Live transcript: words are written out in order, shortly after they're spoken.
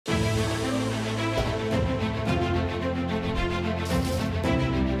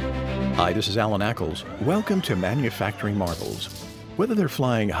Hi, this is Alan Ackles. Welcome to Manufacturing Marvels. Whether they're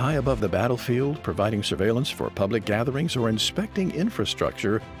flying high above the battlefield, providing surveillance for public gatherings, or inspecting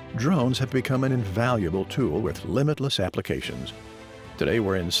infrastructure, drones have become an invaluable tool with limitless applications. Today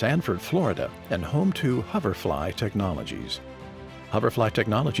we're in Sanford, Florida, and home to Hoverfly Technologies. Hoverfly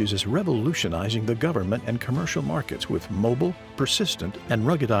Technologies is revolutionizing the government and commercial markets with mobile, persistent, and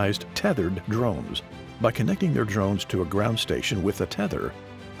ruggedized tethered drones. By connecting their drones to a ground station with a tether,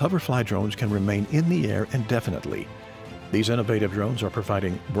 Hoverfly drones can remain in the air indefinitely. These innovative drones are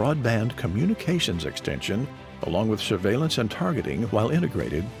providing broadband communications extension along with surveillance and targeting while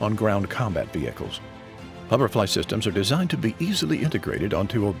integrated on ground combat vehicles. Hoverfly systems are designed to be easily integrated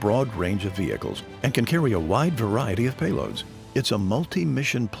onto a broad range of vehicles and can carry a wide variety of payloads. It's a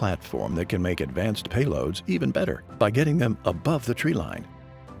multi-mission platform that can make advanced payloads even better by getting them above the tree line.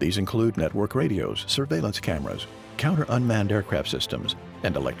 These include network radios, surveillance cameras, counter-unmanned aircraft systems,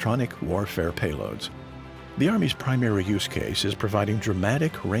 and electronic warfare payloads. The Army's primary use case is providing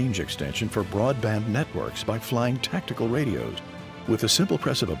dramatic range extension for broadband networks by flying tactical radios. With a simple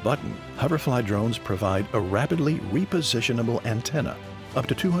press of a button, Hoverfly drones provide a rapidly repositionable antenna up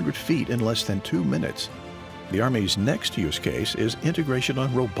to 200 feet in less than 2 minutes. The Army's next use case is integration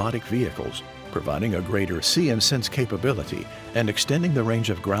on robotic vehicles, providing a greater see and sense capability and extending the range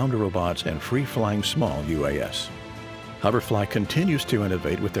of ground robots and free-flying small UAS. Hoverfly continues to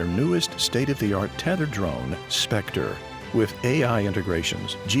innovate with their newest state-of-the-art tethered drone, Spectre, with AI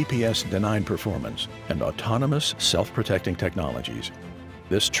integrations, GPS-denied performance, and autonomous self-protecting technologies.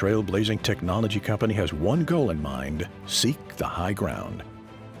 This trailblazing technology company has one goal in mind: seek the high ground.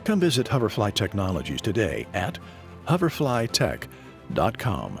 Come visit Hoverfly Technologies today at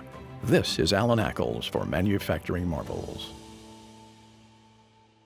hoverflytech.com. This is Alan Ackles for Manufacturing Marvels.